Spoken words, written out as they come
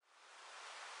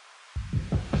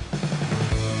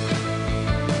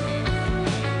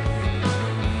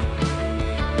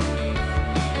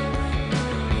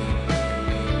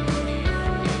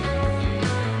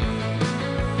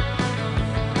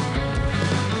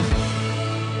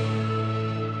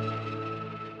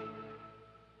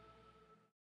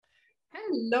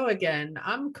Hello again.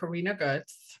 I'm Karina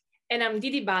Goetz. And I'm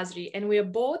Didi Basri, and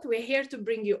we're here to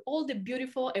bring you all the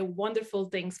beautiful and wonderful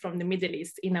things from the Middle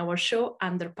East in our show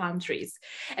Under Palm Trees.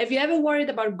 Have you ever worried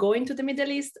about going to the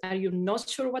Middle East? Are you not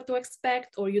sure what to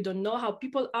expect, or you don't know how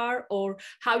people are, or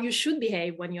how you should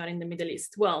behave when you are in the Middle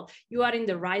East? Well, you are in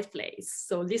the right place.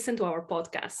 So listen to our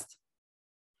podcast.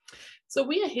 So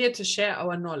we are here to share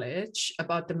our knowledge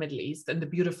about the Middle East and the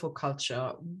beautiful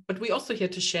culture, but we're also here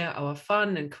to share our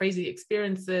fun and crazy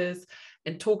experiences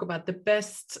and talk about the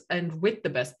best and with the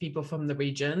best people from the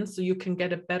region, so you can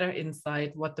get a better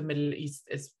insight what the Middle East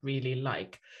is really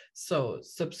like. So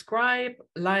subscribe,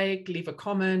 like, leave a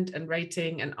comment and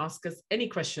rating, and ask us any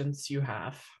questions you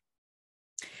have.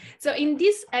 So in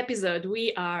this episode,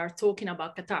 we are talking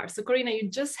about Qatar. So Karina, you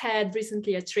just had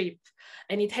recently a trip,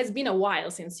 and it has been a while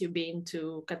since you've been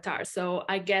to Qatar. So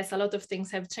I guess a lot of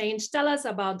things have changed. Tell us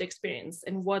about the experience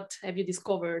and what have you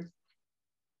discovered?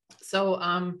 So,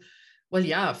 well,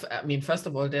 yeah, I mean, first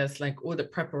of all, there's like all the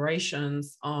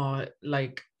preparations are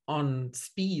like on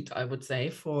speed, I would say,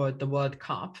 for the World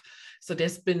Cup. So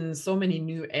there's been so many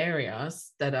new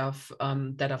areas that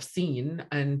I've seen,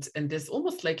 and there's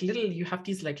almost like you have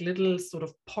these like little sort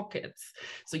of pockets.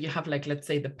 So you have like, let's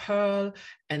say, the Pearl,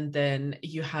 and then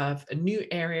you have a new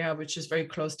area which is very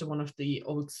close to one of the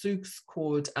old souks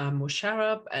called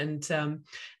Musharraf,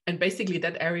 and basically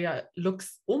that area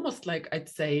looks almost like, I'd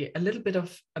say, a little bit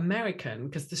of American,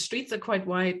 because the streets are quite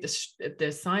wide,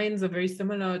 the signs are very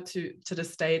similar to the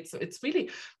States. So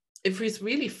it feels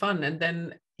really fun. And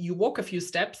then you walk a few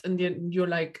steps and then you're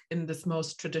like in this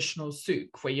most traditional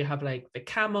souk where you have like the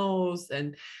camels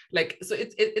and like, so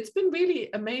it's been really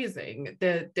amazing.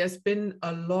 There's been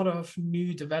a lot of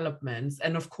new developments,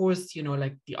 and of course, you know,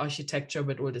 like the architecture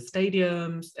with all the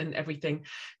stadiums and everything,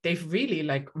 they've really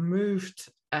like moved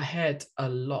ahead a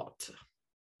lot.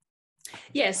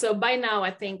 Yeah, so by now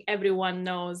I think everyone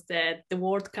knows that the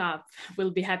World Cup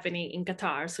will be happening in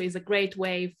Qatar. So it's a great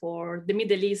way for the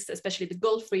Middle East, especially the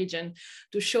Gulf region,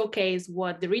 to showcase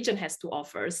what the region has to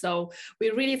offer. So we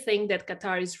really think that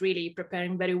Qatar is really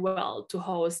preparing very well to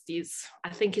host this,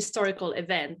 I think, historical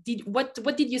event. What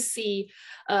did you see?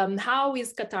 How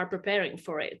is Qatar preparing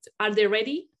for it? Are they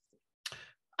ready?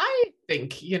 I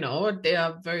think, you know, they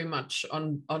are very much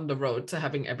on the road to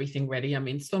having everything ready. I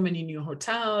mean, so many new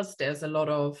hotels, there's a lot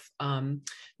of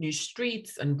new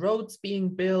streets and roads being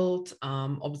built.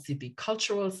 Obviously, the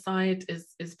cultural side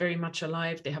is very much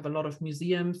alive. They have a lot of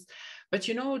museums. But,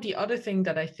 you know, the other thing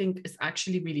that I think is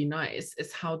actually really nice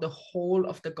is how the whole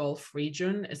of the Gulf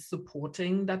region is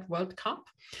supporting that World Cup.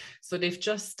 So they've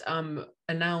just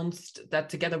announced that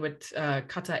together with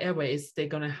Qatar Airways, they're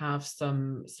going to have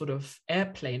some sort of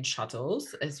airplane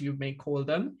shuttles, as you may call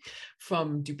them,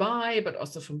 from Dubai, but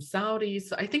also from Saudi.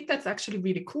 So I think that's actually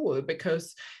really cool,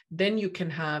 because then you can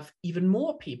have even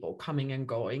more people coming and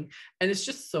going. And it's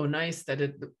just so nice that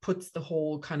it puts the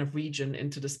whole kind of region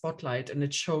into the spotlight, and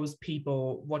it shows people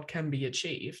what can be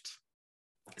achieved.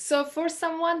 So for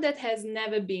someone that has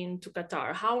never been to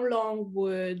Qatar, how long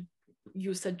would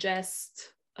you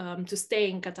suggest to stay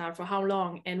in Qatar? For how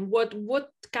long, and what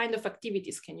kind of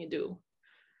activities can you do?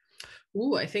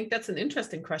 Oh, I think that's an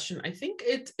interesting question. I think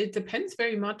it depends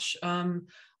very much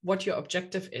what your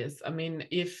objective is. I mean,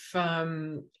 if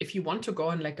you want to go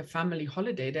on like a family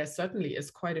holiday, there certainly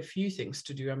is quite a few things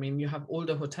to do. I mean, you have all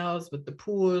the hotels with the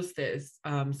pools. There's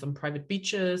some private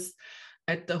beaches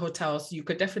at the hotels. You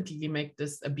could definitely make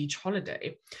this a beach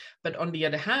holiday. But on the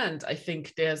other hand, I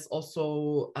think there's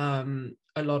also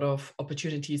a lot of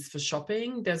opportunities for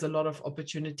shopping. There's a lot of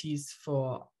opportunities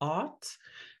for art.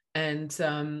 And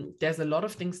there's a lot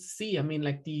of things to see. I mean,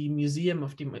 like the Museum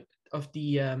of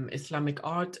the Islamic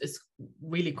art is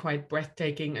really quite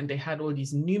breathtaking, and they had all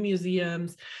these new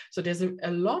museums. So there's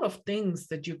a lot of things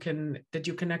that you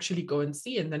can actually go and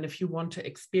see. And then if you want to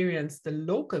experience the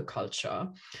local culture,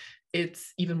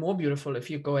 it's even more beautiful if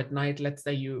you go at night. Let's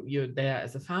say you're there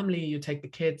as a family, you take the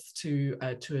kids to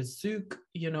a souk,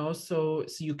 you know, so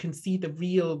you can see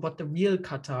what the real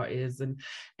Qatar is,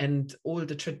 and all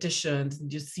the traditions,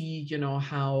 and you see, you know,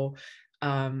 how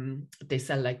they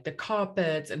sell like the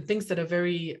carpets and things that are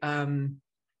very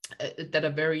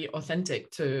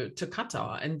authentic to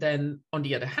Qatar. And then on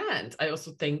the other hand, I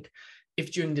also think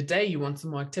if during the day you want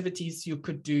some more activities, you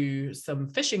could do some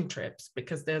fishing trips,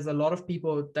 because there's a lot of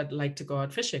people that like to go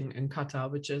out fishing in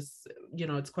Qatar, which is, you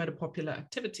know, it's quite a popular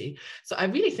activity. So I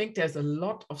really think there's a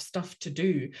lot of stuff to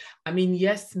do. I mean,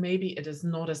 yes, maybe it is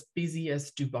not as busy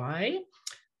as Dubai,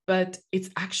 but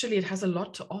it has a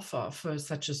lot to offer for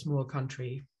such a small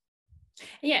country.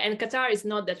 Yeah, and Qatar is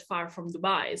not that far from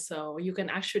Dubai, so you can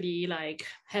actually like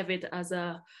have it as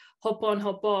a hop on,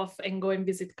 hop off and go and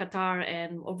visit Qatar,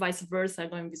 and or vice versa,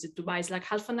 go and visit Dubai? It's like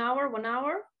half an hour, 1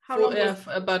 hour? How long?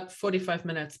 About 45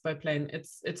 minutes by plane.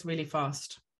 It's really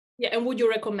fast. Yeah, and would you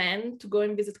recommend to go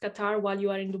and visit Qatar while you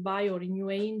are in Dubai or in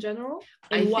UAE in general?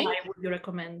 And why would you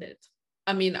recommend it?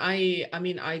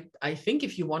 I think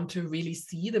if you want to really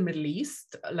see the Middle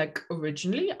East, like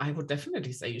originally, I would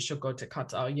definitely say you should go to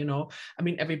Qatar. You know, I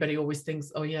mean, everybody always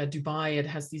thinks, oh yeah, Dubai, it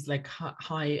has these like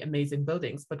high, amazing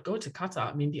buildings, but go to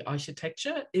Qatar. I mean, the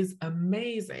architecture is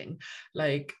amazing.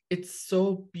 Like, it's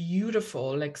so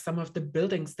beautiful. Like some of the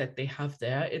buildings that they have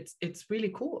there, it's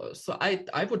really cool. So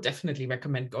I would definitely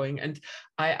recommend going. And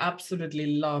I absolutely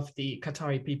love the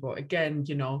Qatari people. Again,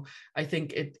 you know, I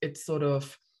think it sort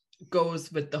of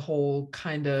goes with the whole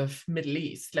kind of Middle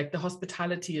East. Like the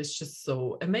hospitality is just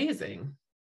so amazing.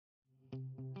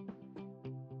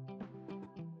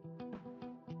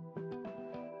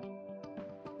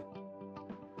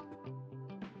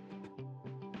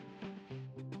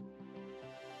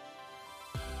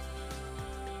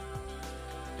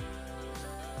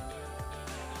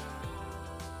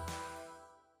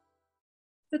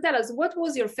 So tell us, what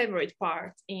was your favorite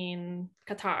part in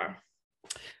Qatar?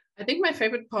 I think my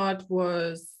favorite part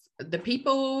was the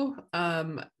people,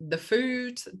 the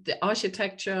food, the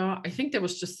architecture. I think there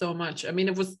was just so much. I mean,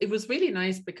 it was really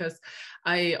nice because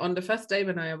on the first day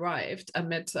when I arrived, I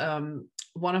met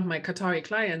one of my Qatari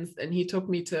clients, and he took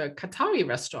me to a Qatari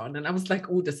restaurant, and I was like,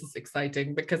 oh, this is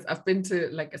exciting, because I've been to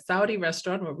like a Saudi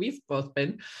restaurant where we've both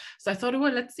been. So I thought,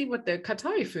 well, let's see what the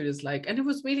Qatari food is like. And it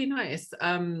was really nice.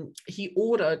 He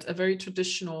ordered a very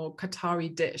traditional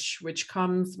Qatari dish, which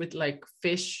comes with like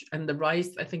fish, and the rice,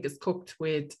 I think, is cooked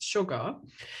with sugar.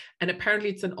 And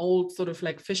apparently it's an old sort of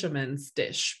like fisherman's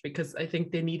dish, because I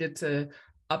think they needed to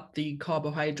up the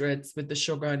carbohydrates with the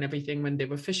sugar and everything when they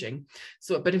were fishing.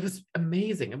 So, but it was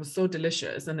amazing. It was so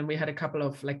delicious. And then we had a couple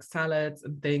of like salads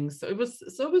and things. So it was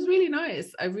really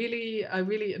nice. I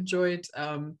really enjoyed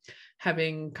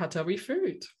having Qatari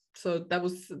food. So that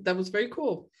was very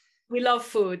cool. We love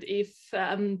food. If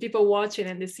people watching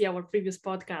and they see our previous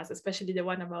podcast, especially the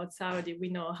one about Saudi, we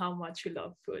know how much we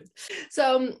love food.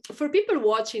 So for people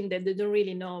watching that they don't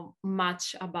really know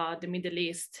much about the Middle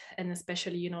East, and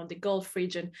especially, you know, the Gulf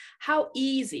region, how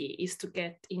easy is to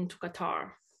get into Qatar?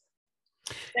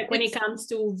 Like when it comes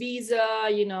to visa,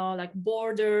 you know, like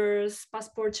borders,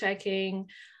 passport checking,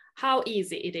 how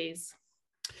easy it is?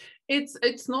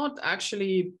 It's not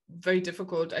actually very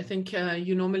difficult. I think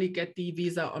you normally get the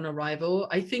visa on arrival.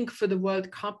 I think for the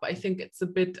World Cup, I think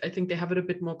they have it a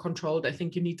bit more controlled. I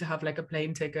think you need to have like a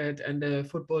plane ticket and a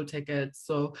football ticket.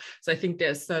 So I think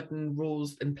there's certain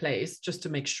rules in place just to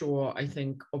make sure, I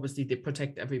think obviously they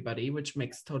protect everybody, which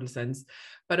makes total sense.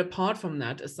 But apart from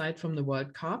that, aside from the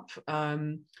World Cup,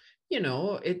 you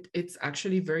know, it's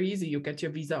actually very easy. You get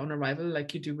your visa on arrival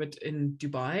like you do it in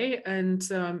Dubai,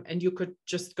 and you could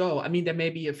just go. I mean, there may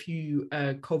be a few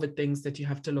COVID things that you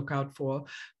have to look out for,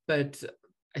 but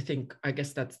I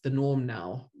guess that's the norm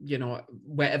now. You know,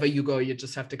 wherever you go, you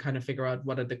just have to kind of figure out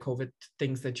what are the COVID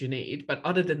things that you need. But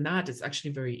other than that, it's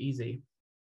actually very easy.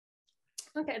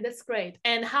 Okay, that's great.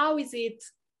 And how is it?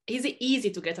 Is it easy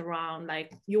to get around?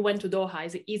 Like you went to Doha.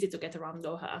 Is it easy to get around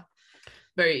Doha?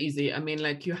 Very easy. I mean,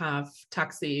 like you have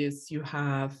taxis, you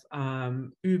have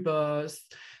Ubers,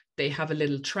 they have a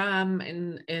little tram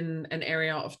in an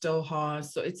area of Doha.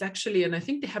 So it's actually, and I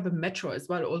think they have a metro as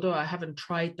well, although I haven't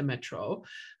tried the metro.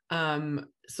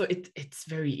 So it's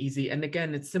very easy. And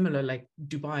again, it's similar like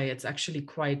Dubai, it's actually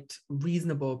quite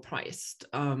reasonable priced,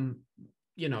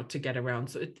 you know, to get around.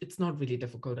 So it's not really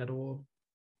difficult at all.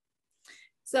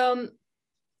 So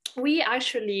we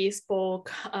actually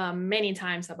spoke many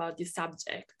times about this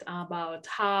subject, about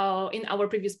how in our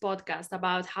previous podcast,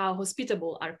 about how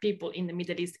hospitable are people in the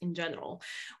Middle East in general.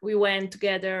 We went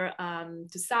together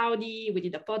to Saudi, we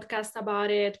did a podcast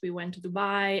about it, we went to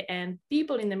Dubai, and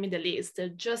people in the Middle East are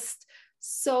just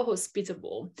so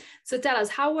hospitable. So tell us,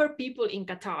 how were people in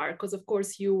Qatar? Because of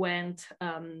course you went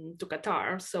to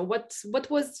Qatar. So what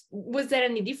was there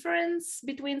any difference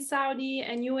between Saudi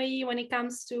and UAE when it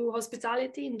comes to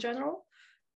hospitality in general?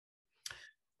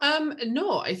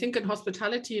 No, I think in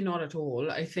hospitality, not at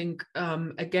all. I think,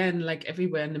 again, like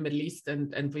everywhere in the Middle East,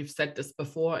 and we've said this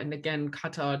before, and again,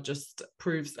 Qatar just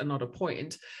proves another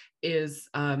point, is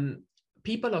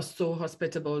people are so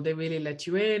hospitable. They really let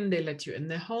you in. They let you in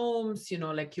their homes, you know,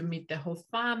 like you meet their whole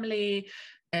family.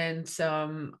 And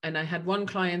I had one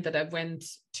client that I went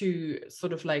to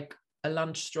sort of like a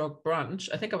lunch stroke brunch.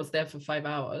 I think I was there for 5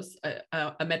 hours.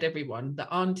 I met everyone,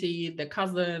 the auntie, the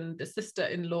cousin, the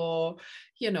sister-in-law.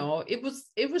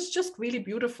 It was just really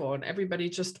beautiful, and everybody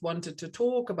just wanted to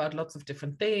talk about lots of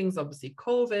different things, obviously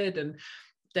COVID. And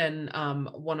then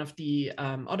one of the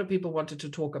other people wanted to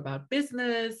talk about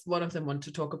business. One of them wanted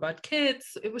to talk about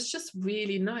kids. It was just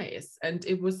really nice. And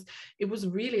it was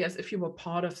really as if you were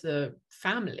part of the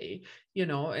family,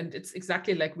 and it's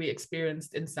exactly like we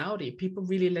experienced in Saudi. People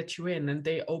really let you in and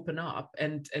they open up.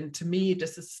 And to me,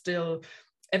 this is still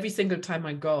every single time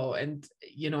I go, and,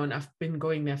 and I've been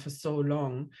going there for so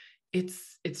long,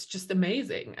 it's just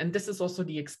amazing. And this is also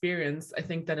the experience, I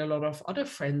think, that a lot of other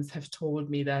friends have told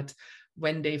me, that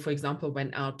when they, for example,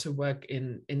 went out to work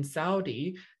in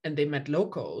Saudi and they met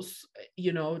locals,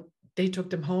 they took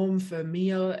them home for a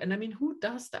meal. And I mean, who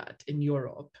does that in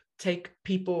Europe? Take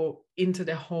people into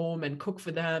their home and cook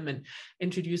for them and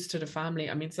introduce to the family.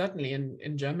 I mean, certainly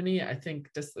in Germany, I think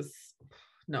this is,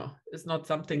 no, it's not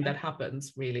something that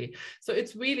happens really. So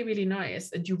it's really, really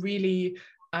nice. And you really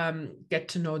get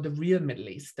to know the real Middle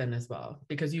East then as well,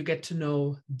 because you get to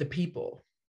know the people.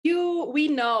 We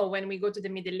know when we go to the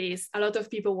Middle East, a lot of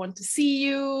people want to see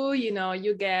you,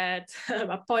 you get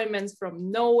appointments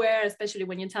from nowhere, especially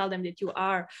when you tell them that you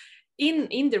are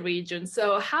in the region.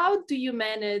 So how do you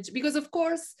manage? Because of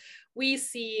course, we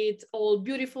see it all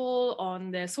beautiful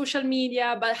on the social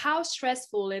media, but how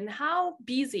stressful and how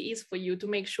busy is for you to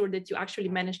make sure that you actually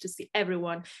manage to see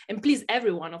everyone and please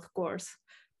everyone, of course?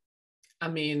 I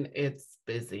mean, it's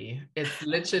busy. It's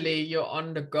literally, you're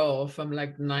on the go from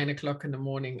like 9 o'clock in the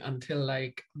morning until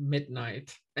like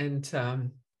midnight. And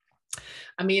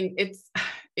I mean, it's,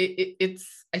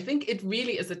 I think it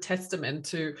really is a testament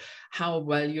to how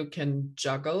well you can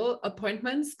juggle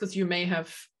appointments, because you may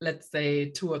have, let's say,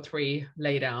 2 or 3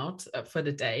 laid out for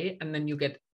the day, and then you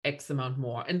get X amount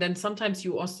more. And then sometimes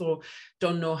you also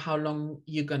don't know how long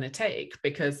you're going to take,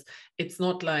 because it's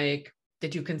not like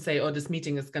that you can say, oh, this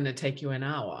meeting is going to take you an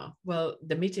hour. Well,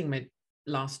 the meeting may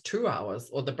last 2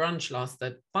 hours, or the brunch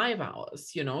lasted 5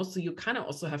 hours, so you kind of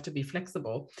also have to be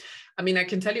flexible. I mean, I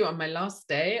can tell you, on my last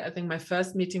day, I think my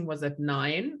first meeting was at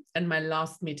 9 and my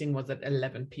last meeting was at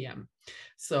 11 p.m.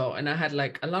 So, and I had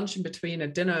like a lunch in between, a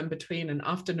dinner in between, an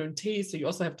afternoon tea. So you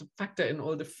also have to factor in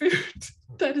all the food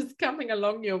that is coming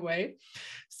along your way.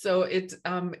 So it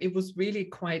was really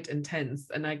quite intense.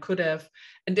 And I could have,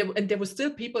 and there were still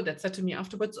people that said to me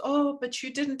afterwards, oh, but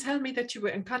you didn't tell me that you were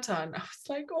in Qatar. And I was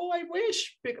like, oh, I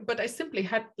wish, but I simply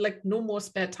had like no more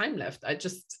spare time left. I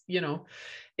just,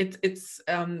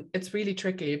 it's really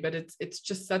tricky, but it's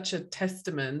just such a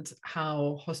testament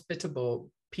how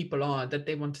hospitable people are, that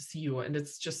they want to see you, and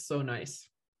it's just so nice.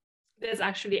 That's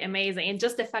actually amazing. And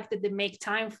just the fact that they make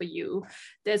time for you,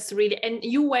 that's really, and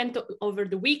you went over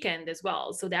the weekend as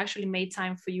well, so they actually made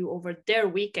time for you over their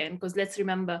weekend, because let's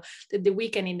remember that the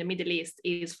weekend in the Middle East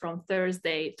is from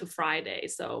Thursday to Friday.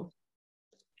 So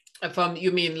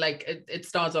you mean like it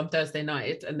starts on Thursday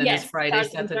night and then it's Friday,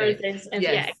 Saturday? Yes,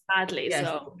 yeah, exactly. Yes,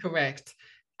 so correct.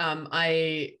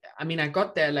 I mean, I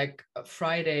got there like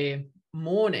Friday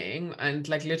morning, and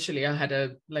like literally I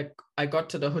got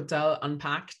to the hotel,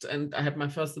 unpacked, and I had my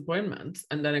first appointment,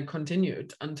 and then I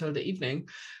continued until the evening.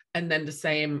 And then the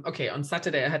same, okay, on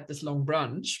Saturday I had this long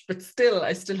brunch, but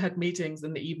I still had meetings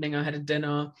in the evening. I had a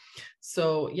dinner.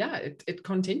 So yeah, it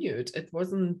continued. It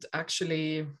wasn't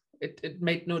actually, it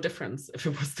made no difference if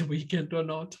it was the weekend or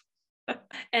not.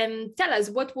 And tell us,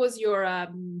 what was your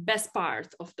best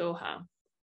part of Doha?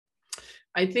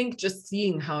 I think just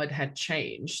seeing how it had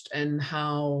changed and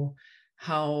how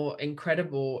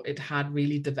incredible it had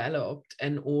really developed,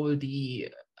 and all the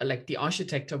like the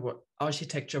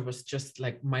architecture was just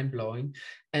like mind-blowing.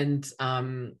 And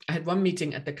I had one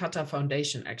meeting at the Qatar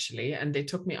Foundation actually, and they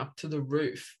took me up to the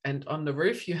roof, and on the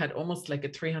roof you had almost like a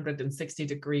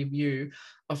 360-degree view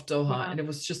of Doha. Wow. And it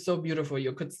was just so beautiful.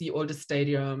 You could see all the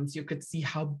stadiums, you could see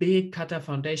how big Qatar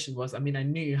Foundation was. I mean, I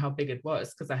knew how big it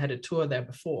was because I had a tour there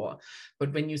before,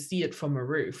 but when you see it from a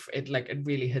roof, it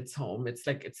really hits home. It's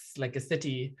like a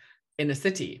city in a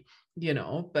city,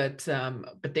 but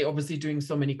they're obviously doing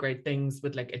so many great things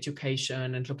with like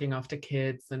education and looking after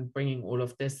kids and bringing all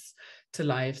of this to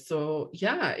life. So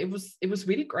yeah, it was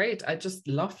really great. I just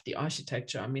loved the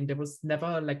architecture. I mean, there was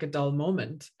never like a dull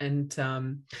moment. And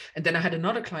then I had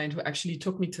another client who actually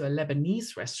took me to a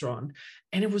Lebanese restaurant,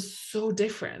 and it was so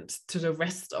different to the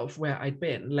rest of where I'd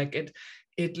been. Like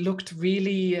it looked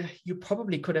really, you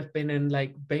probably could have been in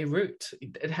like Beirut.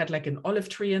 It had like an olive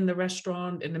tree in the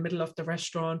restaurant, in the middle of the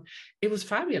restaurant. It was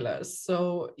fabulous.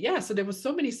 So yeah, so there was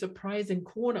so many surprising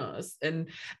corners. And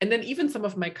then even some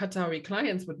of my Qatari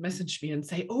clients would message me and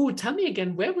say, oh, tell me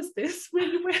again, where was this where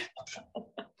you went? So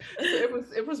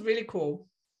it was really cool.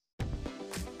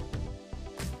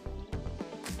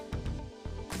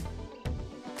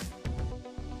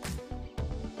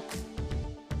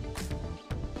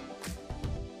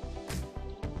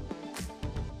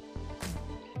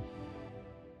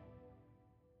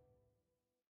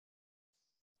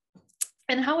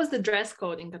 And how was the dress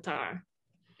code in Qatar?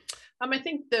 I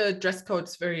think the dress code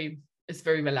is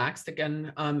very relaxed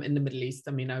again in the Middle East.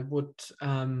 I mean, I would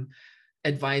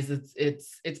advise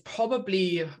it's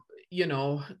probably, you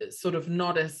know, sort of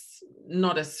not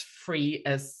as free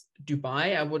as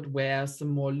Dubai. I would wear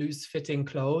some more loose fitting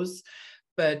clothes,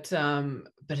 but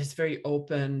it's very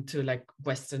open to like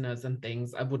Westerners and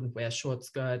things. I wouldn't wear short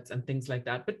skirts and things like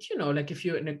that. But you know, like if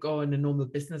you're go in a normal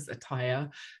business attire,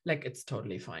 like it's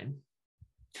totally fine.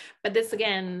 But that's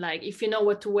again, like if you know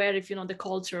what to wear, if you know the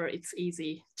culture, it's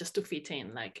easy just to fit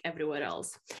in like everywhere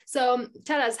else. So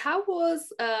tell us, how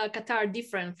was Qatar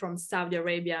different from Saudi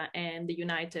Arabia and the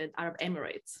United Arab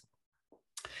Emirates?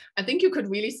 I think you could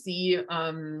really see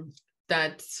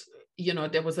that, you know,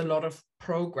 there was a lot of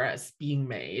progress being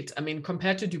made. I mean,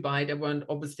 compared to Dubai, there weren't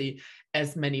obviously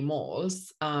as many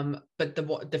malls, but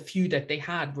the few that they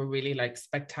had were really like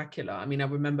spectacular. I mean, I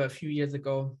remember a few years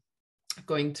ago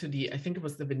going to I think it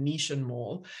was the Venetian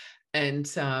Mall, and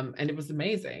it was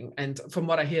amazing. And from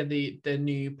what I hear, the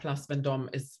new Place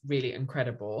Vendôme is really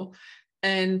incredible.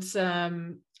 And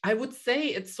I would say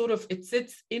it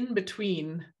sits in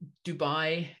between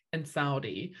Dubai and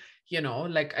Saudi. You know,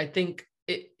 like I think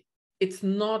it's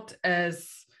not as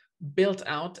built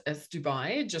out as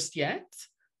Dubai just yet,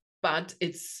 but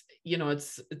it's, you know,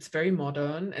 it's very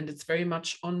modern and it's very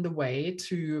much on the way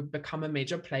to become a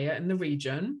major player in the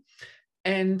region.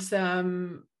 And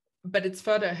but it's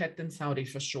further ahead than Saudi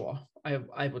for sure,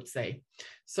 I would say.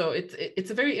 So it's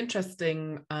a very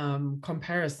interesting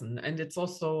comparison. And it's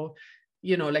also,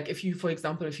 you know, like if you, for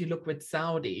example, if you look with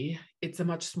Saudi, it's a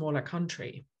much smaller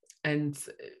country,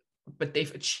 but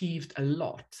they've achieved a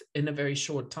lot in a very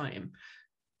short time.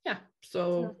 Yeah,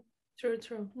 so.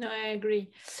 True. No, I agree.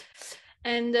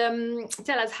 And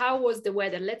tell us, how was the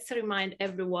weather? Let's remind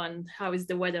everyone, how is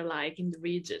the weather like in the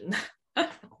region?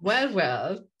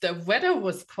 Well, the weather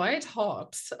was quite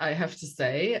hot, I have to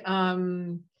say.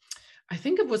 I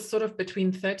think it was sort of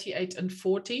between 38 and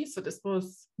 40. So this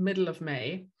was middle of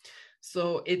May.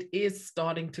 So it is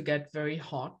starting to get very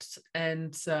hot.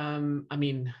 And I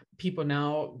mean, people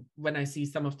now, when I see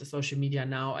some of the social media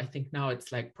now, I think now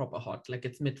it's like proper hot, like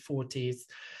it's mid 40s.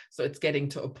 So it's getting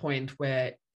to a point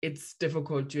where it's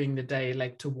difficult during the day,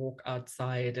 like to walk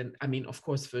outside. And I mean, of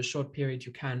course, for a short period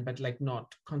you can, but like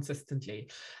not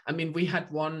consistently. I mean, I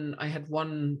had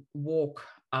one walk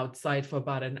outside for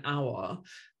about an hour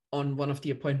on one of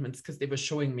the appointments because they were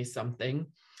showing me something.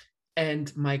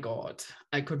 And my God,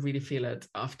 I could really feel it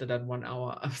after that 1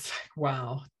 hour. I was like,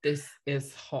 wow, this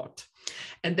is hot.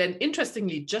 And then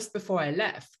interestingly, just before I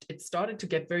left, it started to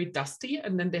get very dusty.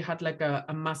 And then they had like a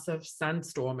massive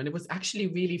sandstorm. And it was actually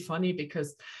really funny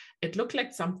because it looked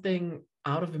like something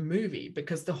out of a movie,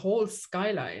 because the whole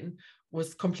skyline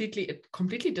was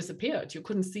completely disappeared. You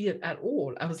couldn't see it at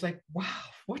all. I was like, wow,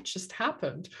 what just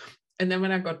happened? And then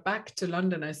when I got back to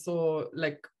London, I saw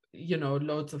like, you know,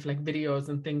 loads of like videos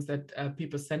and things that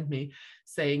people sent me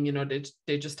saying, you know,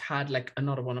 they just had like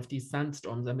another one of these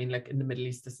sandstorms. I mean, like in the Middle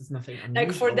East, this is nothing unusual.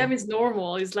 Like for them it's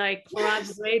normal. It's like for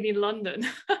us rain in London.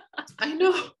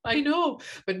 I know.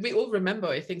 But we all remember,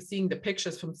 I think, seeing the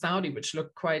pictures from Saudi, which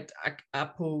looked quite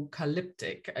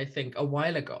apocalyptic, I think, a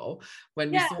while ago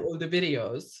when we saw all the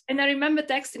videos. And I remember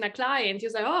texting a client. He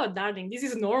was like, oh, darling, this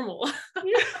is normal.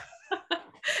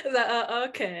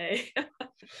 Okay.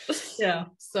 Yeah,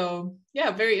 so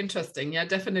yeah, very interesting. Yeah,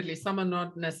 definitely summer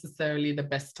not necessarily the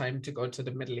best time to go to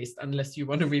the Middle East unless you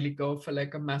want to really go for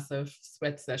like a massive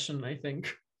sweat session, I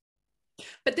think.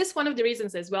 But that's one of the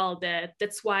reasons as well,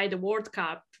 that's why the World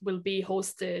Cup will be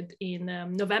hosted in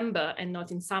November and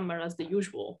not in summer as the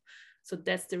usual. So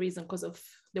that's the reason, because of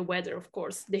the weather, of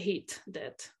course, the heat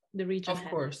that the region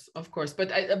of course,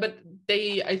 but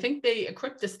I think they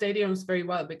equip the stadiums very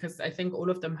well, because I think all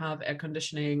of them have air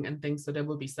conditioning and things, so there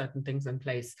will be certain things in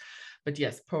place. But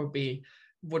yes, probably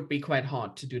would be quite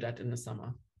hard to do that in the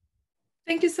summer.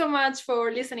 Thank you so much for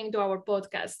listening to our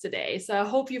podcast today. So I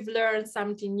hope you've learned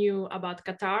something new about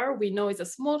Qatar. We know it's a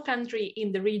small country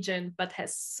in the region, but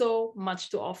has so much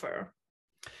to offer.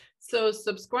 So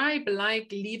subscribe,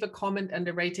 like, leave a comment and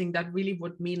a rating. That really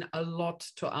would mean a lot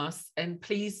to us. And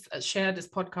please share this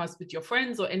podcast with your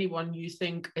friends or anyone you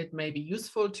think it may be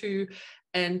useful to.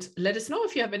 And let us know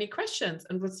if you have any questions.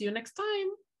 And we'll see you next time.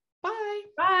 Bye.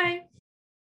 Bye.